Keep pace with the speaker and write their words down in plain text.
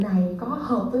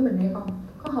hợp với mình hay không,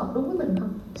 có hợp đúng với mình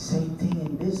không. Same thing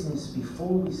in business.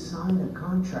 Before we sign a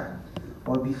contract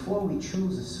or before we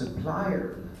choose a supplier,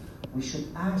 we should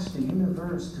ask the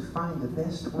universe to find the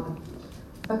best one.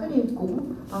 Và cái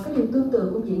điều tương tự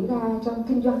cũng diễn ra trong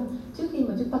kinh doanh. Trước khi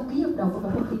mà chúng ta ký hợp đồng với một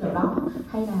công ty nào đó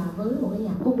hay là với một cái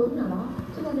nhà cung ứng nào đó,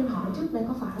 chúng ta nên hỏi trước đây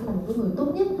có phải là một cái người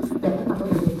tốt nhất để mà tôi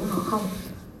làm việc với họ không,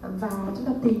 và chúng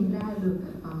ta tìm ra được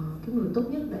cái người tốt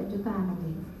nhất để chúng ta làm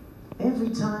việc. Every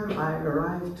time I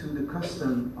arrive to the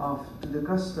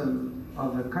custom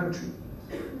of a country,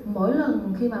 mỗi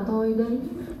lần khi mà tôi đến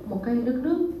một cái đất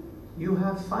nước, you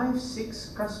have 5-6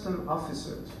 custom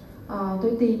officers.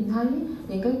 Tôi tìm thấy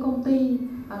những cái công ty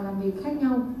làm việc khác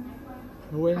nhau,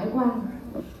 hải quan.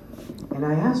 And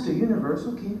I asked the universe,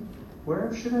 okay,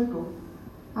 where should I go?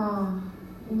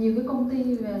 Nhiều cái công ty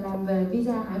làm về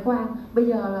visa hải quan, bây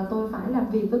giờ là tôi phải làm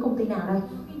việc với công ty nào đây?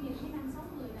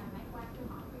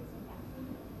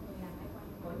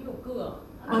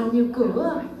 Nhiều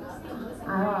cửa.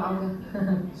 Okay.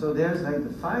 So there's like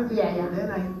the 5. Yeah.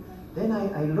 Then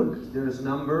I look. There's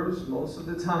numbers most of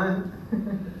the time.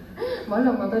 Mỗi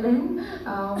lần mà tôi đến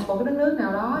một cái đất nước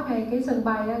nào đó, ngay cái sân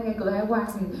bay á, ngay cửa hải quan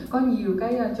thì có nhiều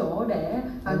cái chỗ để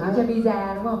kiểm tra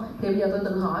visa, đúng không? Thì bây giờ tôi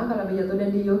tự hỏi coi là bây giờ tôi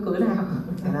nên đi vô cửa nào.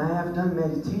 And I have done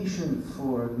meditation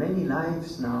for many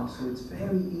lives now, so it's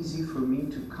very easy for me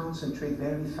to concentrate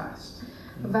very fast.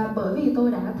 Và bởi vì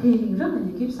tôi đã thiền rất là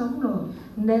nhiều kiếp sống rồi,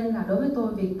 nên là đối với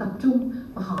tôi việc tập trung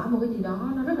và hỏi một cái gì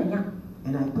đó nó rất là nhanh.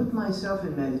 And I put myself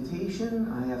in meditation.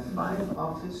 I have 5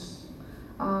 offices.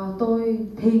 Tôi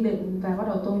thiền định và bắt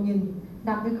đầu tôi nhìn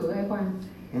 5 cái cửa hải quan.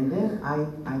 And then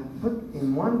I put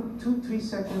in 1, 2, 3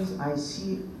 seconds. I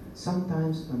see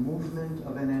sometimes a movement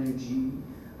of an energy.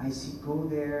 I see go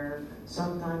there.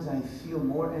 Sometimes I feel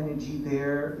more energy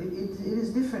there. It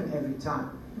is different every time,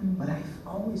 but I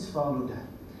always follow that.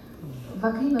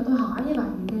 Và khi mà tôi hỏi như vậy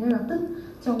thì ngay lập tức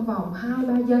trong vòng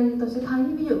 2-3 giây tôi sẽ thấy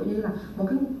ví dụ như là một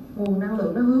cái nguồn năng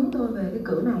lượng nó hướng tôi về cái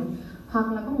cửa này,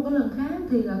 hoặc là có một cái lần khác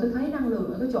thì là tôi thấy năng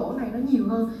lượng ở cái chỗ này nó nhiều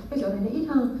hơn, cái chỗ này nó ít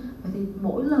hơn. Vậy thì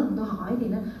mỗi lần tôi hỏi thì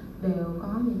nó đều có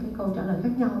những cái câu trả lời khác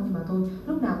nhau, nhưng mà tôi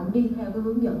lúc nào cũng đi theo cái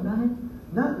hướng dẫn đó hết.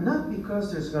 Not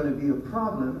because there's going to be a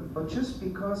problem, but just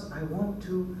because I want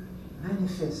to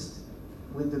manifest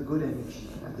with the good energy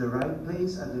at the right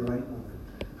place at the right moment.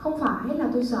 Không phải là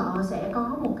tôi sợ sẽ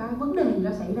có một cái vấn đề gì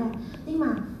đó xảy ra, nhưng mà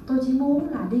tôi chỉ muốn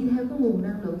là đi theo cái nguồn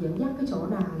năng lượng dẫn dắt cái chỗ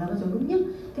nào là cái chỗ đúng nhất,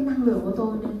 cái năng lượng của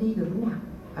tôi nên đi được hướng nào.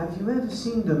 Have you ever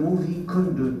seen the movie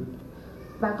Kundun?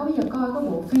 Bạn có bao giờ coi cái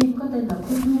bộ phim có tên là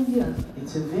Kundun chưa?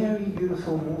 It's a very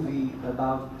beautiful movie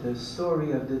about the story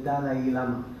of the Dalai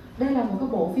Lama. Đây là một cái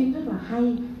bộ phim rất là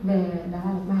hay về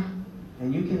Dalai Lama.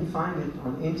 And you can find it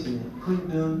on internet.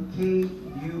 Kundun,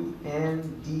 K-U-N-D-U-N.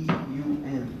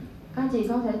 Các anh chị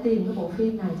có thể tìm cái bộ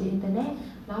phim này trên internet.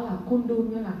 Nó là Kundun,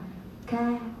 nghĩa là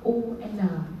K-U-N-D-U-N.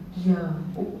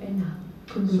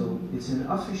 So it's an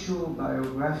official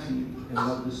biography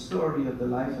about the story of the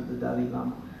life of the Dalai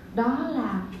Lama. Đó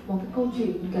là một cái câu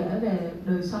chuyện kể về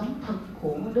đời sống thật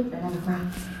của Đức Dalai Lama.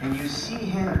 And you see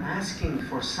him asking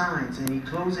for signs, and he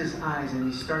closes his eyes and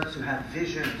he starts to have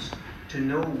visions to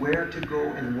know where to go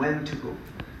and when to go.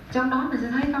 Trong đó mình sẽ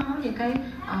thấy có những cái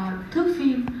thước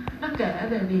phim nó kể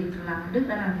về việc là Đức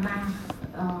Dalai Lama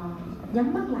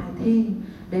nhắm mắt lại thiền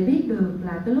để biết được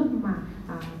là cái lúc mà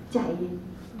chạy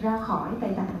ra khỏi Tây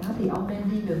Tạng đó thì ông nên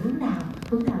đi về hướng nào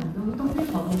là hướng tốt nhất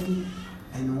của mình.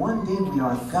 And one day we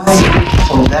are guided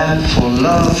for that, for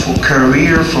love, for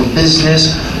career, for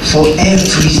business, for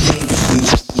everything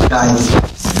we guided.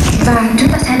 Và chúng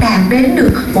ta sẽ đạt đến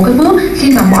được một cái bước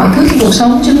khi mà mọi thứ trong cuộc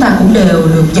sống chúng ta cũng đều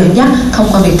được dẫn dắt thông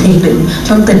qua việc thiền định,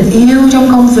 trong tình yêu, trong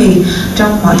công việc,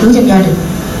 trong mọi thứ trong gia đình.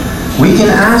 We can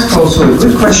ask also, a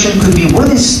good question could be, what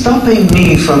is stopping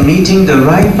me from meeting the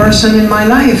right person in my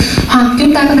life? Hoặc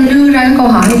chúng ta có thể đưa ra cái câu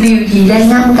hỏi, điều gì đang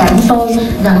ngăn cản tôi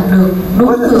gặp được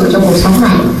đúng người trong cuộc sống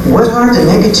này? What are the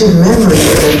negative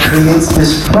memories that creates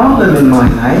this problem in my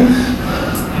life?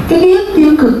 Cái ký ức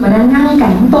tiêu cực mà đang ngăn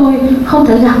cản tôi không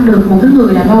thể gặp được một cái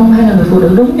người đàn ông hay là người phụ nữ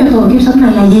đúng cho tôi kiếp sống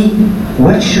này là gì?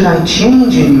 What should I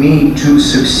change in me to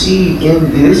succeed in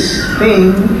this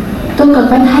thing? Tôi cần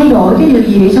phải thay đổi cái điều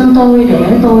gì trong tôi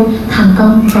để tôi thành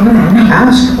công trong cái mảng này.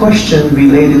 Ask questions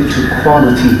related to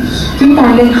qualities. Chúng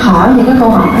ta nên hỏi những cái câu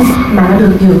hỏi mà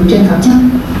được dựa trên phẩm chất.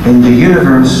 And the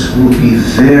universe will be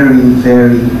very,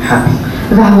 very happy.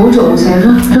 Và vũ trụ sẽ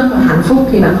rất là hạnh phúc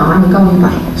khi bạn hỏi những câu như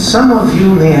vậy. Some of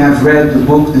you may have read the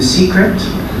book The Secret.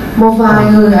 Một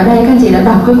vài người ở đây các anh chị đã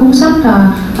đọc cái cuốn sách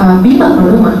bí mật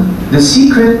rồi đúng không ạ? The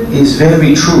Secret is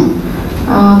very true.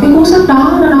 Cái cuốn sách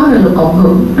đó nó nói về luật cộng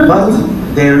hưởng rất là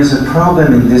there is a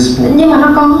problem in this book. Nhưng mà nó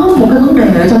có một cái vấn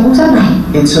đề ở trong cuốn sách này.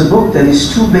 It's a book that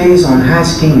is too based on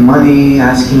asking money,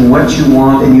 asking what you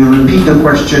want, and you repeat the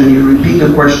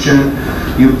question,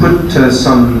 you put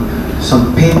some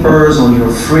papers on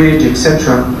your fridge, etc.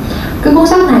 Cái cuốn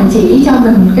sách này chỉ cho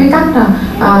mình cái cách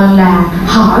là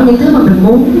hỏi những thứ mà mình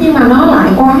muốn, nhưng mà nó lại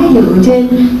quá dựa trên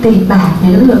tiền bạc,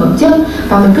 những thứ về vật chất,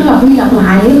 và mình cứ lặp đi lặp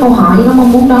lại những câu hỏi, những cái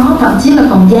mong muốn đó, thậm chí là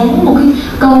còn dán một cái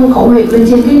câu khẩu hiệu lên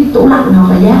trên cái tủ lạnh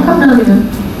hoặc là dán khắp nơi nữa.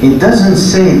 It doesn't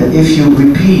say that if you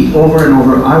repeat over and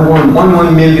over, I want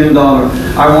 $1 million,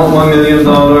 I want $1 million,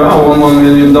 I want $1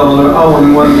 million, I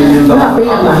want $1 million, I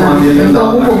want $1 million.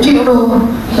 Tôi muốn 1 triệu đô,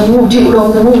 tôi muốn 1 triệu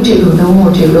đô, tôi muốn 1 triệu đô, tôi muốn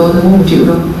 1 triệu đô, tôi muốn 1 triệu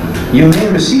đô. You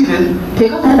may receive it. Thì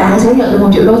có thể bạn sẽ nhận được 1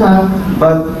 triệu đô thôi.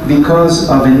 But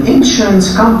because of an insurance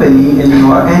company and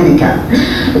you are handicapped.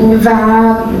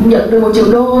 Và nhận được 1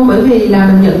 triệu đô bởi vì là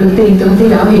mình nhận được tiền từ công ty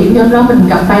bảo hiểm, do đó mình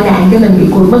gặp tai nạn cái mình bị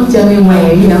cụt mất chân hay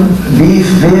què gì đó. Be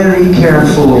very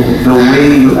careful the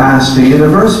way you ask the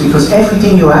universe, because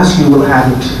everything you ask you will have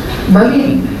it. Bởi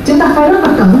vì chúng ta phải rất là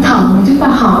cẩn thận, chúng ta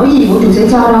hỏi gì vũ trụ sẽ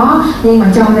cho đó, nhưng mà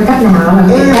cho cái cách nào là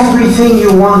everything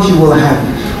you want you will have.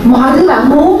 Mọi thứ bạn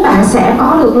muốn bạn sẽ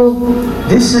có được luôn.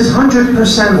 This is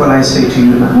 100% what I say to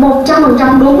you now.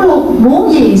 100% đúng luôn,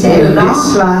 muốn gì sẽ được đó. In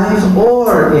this life or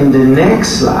in the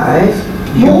next life,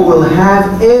 you will have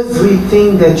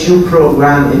everything that you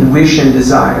program and wish and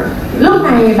desire. Lúc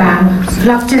này bạn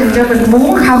lập trình cho mình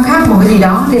muốn khao khát một cái gì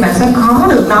đó thì bạn sẽ có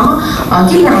được nó ở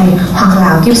kiếp này hoặc là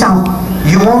ở kiếp sau.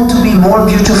 You want to be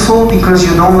more beautiful because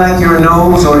you don't like your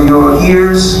nose or your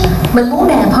ears. Mình muốn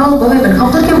đẹp hơn bởi vì mình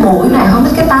không thích cái mũi này, không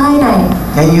thích cái tai này.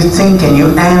 And you think and you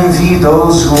envy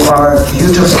those who are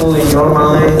beautiful in your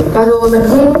mind. Và rồi mình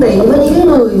ghen tị với những cái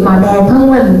người mà đẹp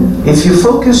hơn mình. If you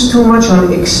focus too much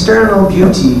on external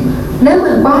beauty, nếu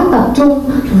mình quá tập trung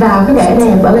vào cái vẻ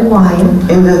đẹp ở bên ngoài,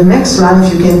 in the next life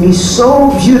you can be so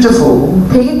beautiful,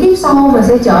 thì cái kiếp sau mình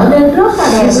sẽ trở nên rất là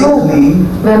đẹp luôn.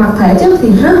 Về mặt thể chất thì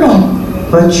rất đẹp.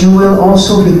 But you will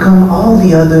also become all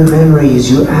the other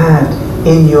memories you add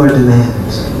in your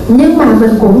demands. Nhưng mà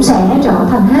mình cũng sẽ trở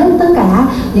thành hết tất cả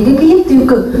những cái ký ức tiêu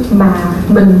cực mà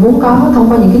mình muốn có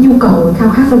thông qua những cái nhu cầu khao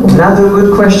khát của mình. Another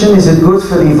good question: is it good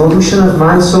for the evolution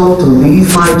of my soul to leave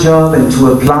my job and to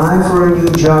apply for a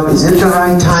new job? Is it the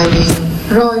right timing?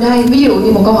 Rồi đây, ví dụ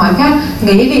như một câu hỏi khác,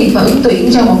 nghĩ việc và ứng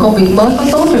tuyển cho một công việc mới có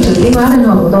tốt cho sự tiến hóa linh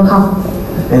hồn của tôi không?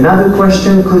 Another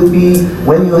question could be,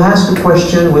 when you ask the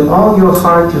question with all your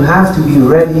heart, you have to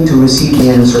be ready to receive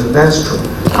the answer. That's true.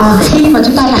 Khi mà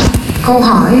chúng ta đặt câu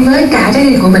hỏi với cả trái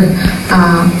tim của mình,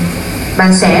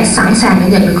 bạn sẽ sẵn sàng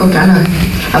để nhận được câu trả lời.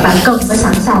 Bạn cần phải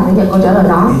sẵn sàng để nhận câu trả lời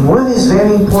đó. And what is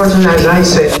very important, as I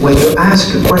said, when you ask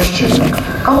a question,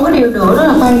 có một cái điều nữa rất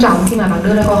là quan trọng khi mà bạn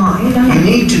đưa ra câu hỏi, đó là you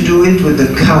need to do it with the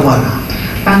kawana.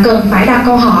 Bạn cần phải đặt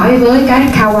câu hỏi với cái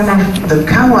kawana. The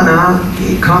kawana,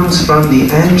 it comes from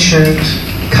the ancient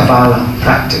Kabbalah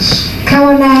practice.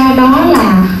 Kawana đó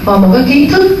là một cái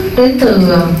kiến thức đến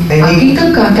từ kiến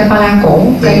thức Kabbalah cổ.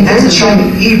 In ancient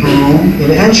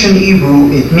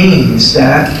Hebrew, it means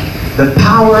that the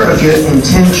power of your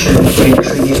intention can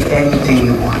create anything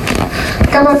you want.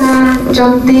 Kawana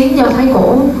trong tiếng Do Thái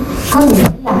cổ có nghĩa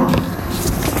là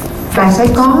bạn sẽ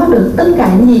có được tất cả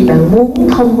những gì bạn muốn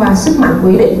thông qua sức mạnh của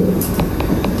ý định.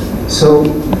 So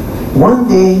one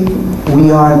day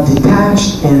we are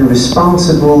detached and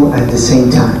responsible at the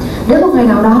same time. Đến một ngày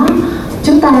nào đó,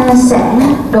 chúng ta sẽ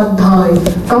đồng thời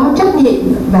có trách nhiệm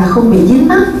và không bị dính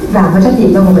mắc vào cái trách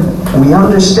nhiệm của mình. We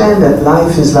understand that life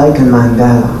is like a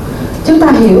mandala. Chúng ta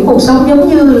hiểu cuộc sống giống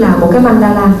như là một cái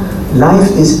mandala.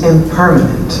 Life is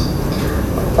impermanent.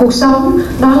 Cuộc sống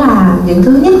đó là những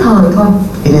thứ nhất thời thôi.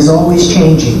 It is always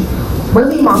changing. Bởi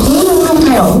vì mọi thứ luôn luôn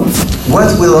thay đổi. What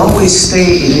will always stay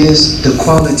is the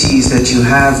qualities that you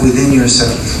have within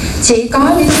yourself. Chỉ có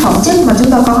những phẩm chất mà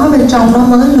chúng ta có bên trong nó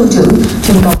mới lưu trữ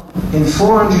trường tồn. In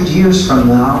 400 years from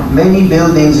now, many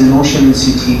buildings in Ocean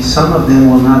City, some of them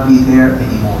will not be there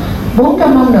anymore.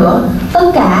 400 năm nữa,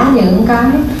 tất cả những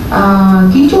cái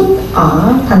kiến trúc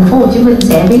ở thành phố Hồ Chí Minh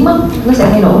sẽ biến mất, nó sẽ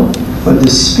thay đổi. But the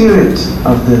spirit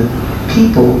of the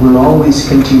people will always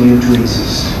continue to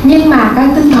exist. Nhưng mà cái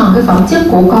tinh thần, cái phẩm chất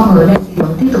của con người đây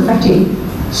vẫn tiếp tục phát triển.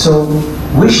 So,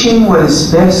 wishing what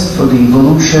is best for the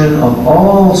evolution of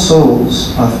all souls,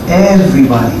 of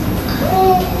everybody,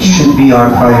 should be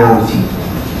our priority.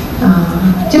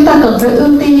 Chúng ta cần phải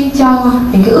ưu tiên cho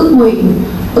những cái ước nguyện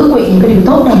những cái điều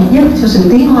tốt đẹp nhất cho sự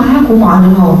tiến hóa của mọi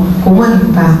linh hồn, của mình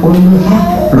và của những người khác.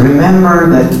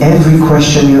 Remember that every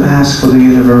question you ask for the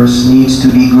universe needs to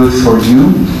be good for you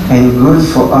and good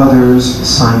for others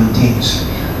simultaneously.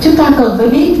 Chúng ta cần phải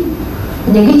biết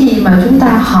những cái gì mà chúng ta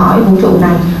hỏi vũ trụ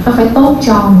này nó phải tốt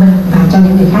cho mình và cho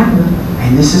những người khác nữa.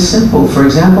 And this is simple. For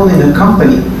example, in a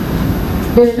company,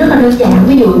 Điều rất là đơn giản,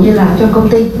 ví dụ như là trong công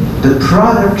ty, the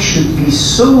product should be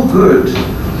so good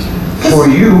for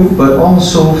you, but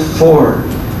also for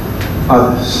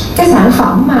others. cái sản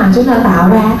phẩm mà chúng ta tạo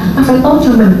ra nó phải tốt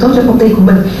cho mình, tốt cho công ty của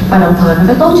mình, và đồng thời nó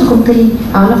phải tốt cho công ty,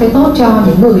 nó phải tốt cho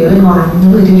những người ở bên ngoài,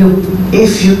 những người tiêu dùng.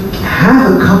 If you have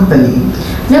a company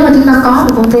Nếu mà chúng ta có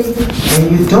một công ty and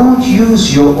you don't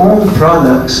use your own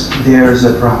products, there's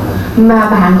a problem. mà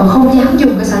bạn còn không dám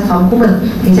dùng cái sản phẩm của mình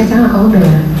thì chắc chắn là có vấn đề.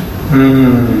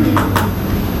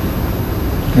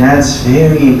 That's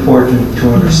very important to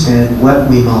understand what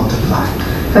we multiply.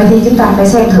 Vậy thì chúng ta phải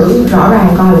xem thử rõ ràng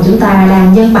coi là chúng ta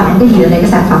đang nhân bản cái gì ở đây,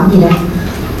 cái sản phẩm gì đây.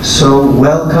 So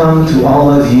welcome to all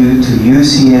of you to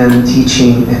UCM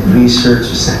Teaching and Research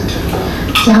Center.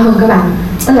 Chào mừng các bạn,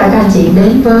 tất cả các anh chị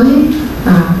đến với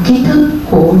kiến thức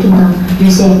của trung tâm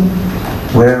UCM,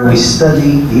 where we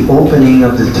study the opening of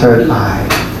the third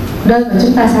eye. nơi mà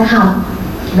chúng ta sẽ học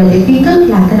về những kiến thức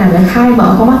làm thế nào để khai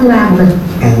mở con mắt thứ ba của mình,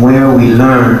 And where we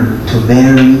learn to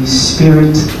marry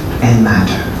spirit and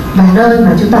matter. và nơi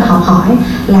mà chúng ta học hỏi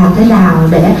làm thế nào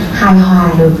để hài hòa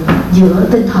được giữa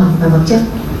tinh thần và vật chất.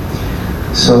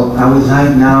 So I would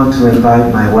like now to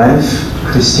invite my wife,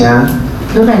 Christiane.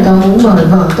 Lúc này tôi muốn mời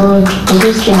vợ tôi, cô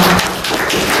Christian.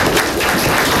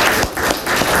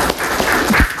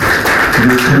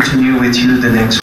 We'll continue with you the next